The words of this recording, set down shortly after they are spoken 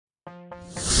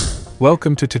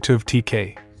Welcome to Tutuv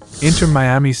TK. Inter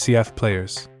Miami CF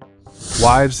players,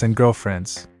 wives and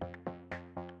girlfriends.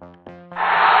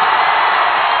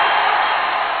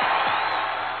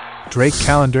 Drake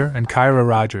Callender and Kyra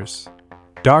Rogers.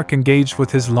 Darke engaged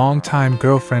with his longtime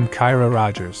girlfriend Kyra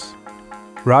Rogers.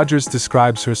 Rogers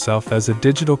describes herself as a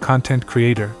digital content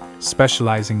creator,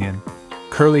 specializing in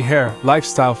curly hair,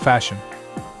 lifestyle fashion.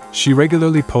 She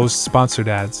regularly posts sponsored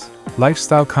ads,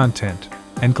 lifestyle content,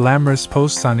 and glamorous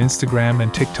posts on Instagram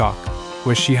and TikTok,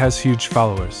 where she has huge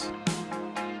followers.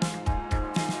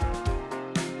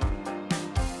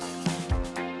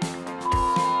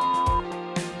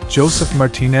 Josef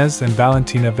Martinez and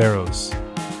Valentina Veroes.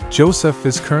 Josef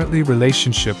is currently in a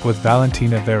relationship with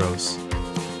Valentina Veroes.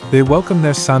 They welcomed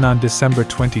their son on December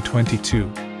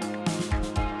 2022.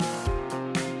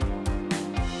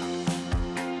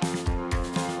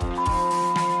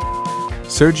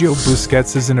 Sergio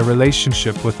Busquets is in a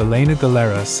relationship with Elena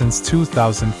Galera since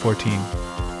 2014.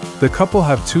 The couple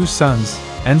have two sons,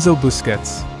 Enzo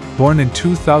Busquets, born in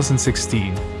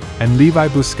 2016, and Levi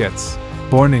Busquets,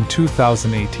 born in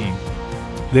 2018.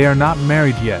 They are not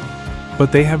married yet,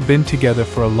 but they have been together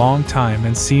for a long time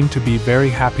and seem to be very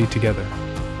happy together.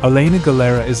 Elena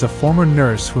Galera is a former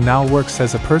nurse who now works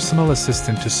as a personal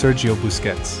assistant to Sergio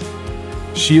Busquets.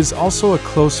 She is also a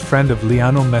close friend of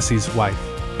Lionel Messi's wife,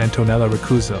 Antonella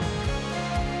Rocuzzo.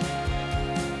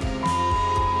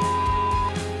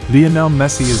 Lionel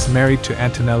Messi is married to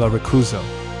Antonella Rocuzzo.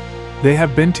 They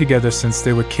have been together since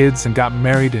they were kids and got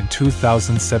married in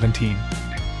 2017.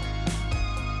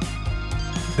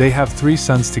 They have three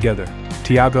sons together,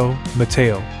 Thiago,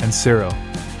 Matteo, and Ciro.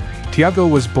 Thiago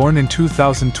was born in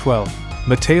 2012,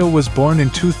 Matteo was born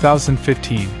in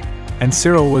 2015, and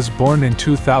Ciro was born in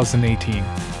 2018.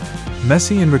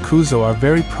 Messi and Rocuzzo are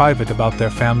very private about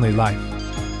their family life,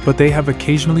 but they have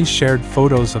occasionally shared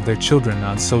photos of their children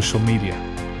on social media.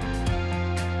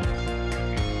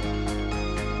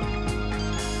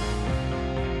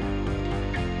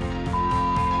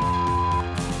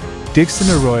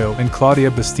 Dixon Arroyo and Claudia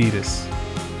Bastidas.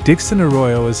 Dixon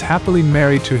Arroyo is happily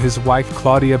married to his wife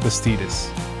Claudia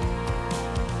Bastidas.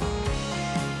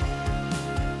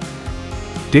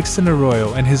 Dixon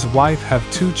Arroyo and his wife have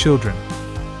two children.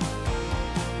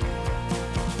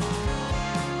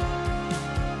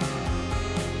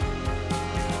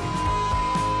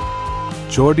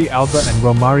 Jordi Alba and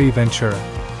Romari Ventura.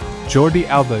 Jordi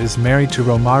Alba is married to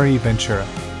Romari Ventura.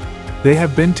 They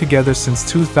have been together since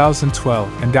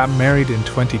 2012 and got married in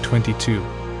 2022.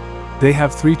 They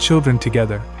have three children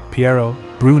together, Piero,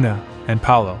 Bruna, and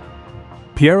Paolo.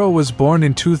 Piero was born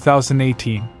in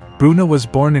 2018, Bruna was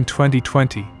born in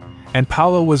 2020, and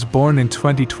Paolo was born in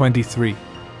 2023.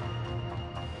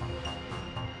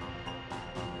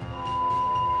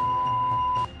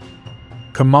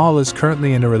 Kamal is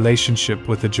currently in a relationship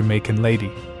with a Jamaican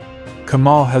lady.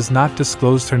 Kamal has not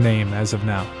disclosed her name as of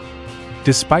now.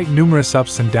 Despite numerous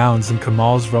ups and downs in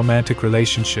Kamal's romantic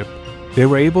relationship, they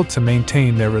were able to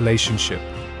maintain their relationship.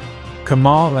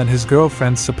 Kamal and his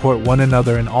girlfriend support one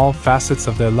another in all facets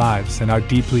of their lives and are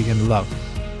deeply in love.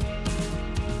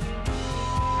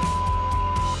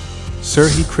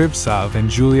 Serhii Krivtsov and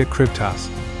Julia Krivtsov.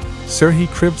 Serhii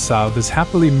Krivtsov is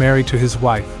happily married to his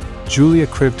wife, Julia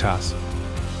Krivtsov.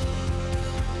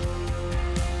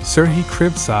 Serhii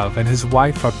Krivtsov and his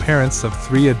wife are parents of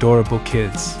three adorable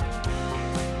kids.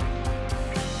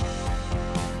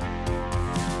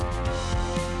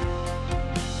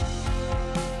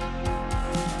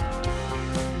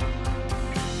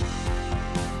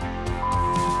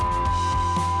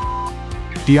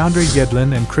 DeAndre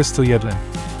Yedlin and Crystal Yedlin.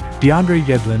 DeAndre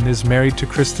Yedlin is married to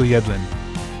Crystal Yedlin.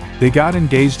 They got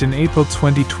engaged in April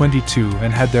 2022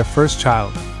 and had their first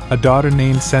child, a daughter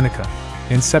named Seneca,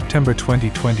 in September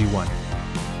 2021.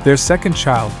 Their second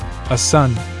child, a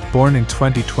son, born in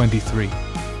 2023.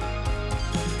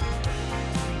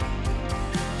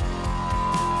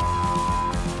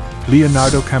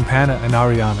 Leonardo Campana and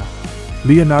Ariana.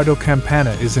 Leonardo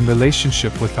Campana is in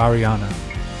relationship with Ariana.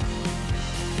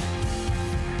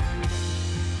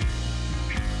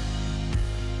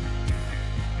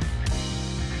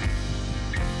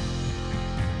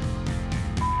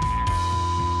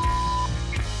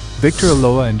 Victor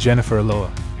Aloa and Jennifer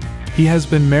Aloa. He has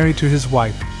been married to his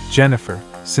wife, Jennifer.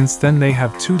 Since then they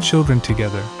have two children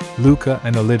together, Luca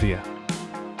and Olivia.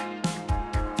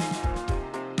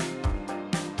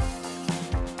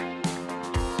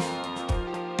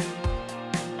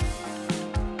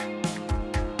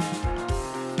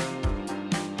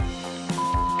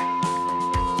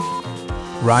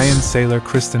 Ryan Sailor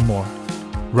Kristen Moore.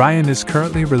 Ryan is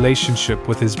currently in a relationship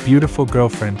with his beautiful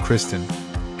girlfriend Kristen,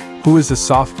 who is a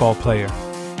softball player.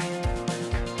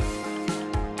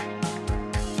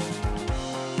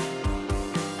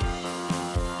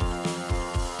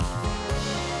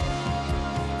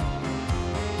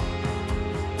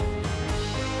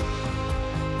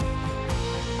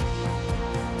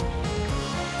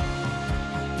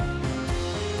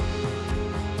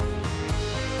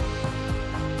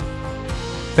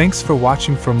 Thanks for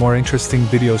watching. For more interesting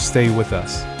videos, stay with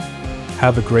us.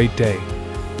 Have a great day.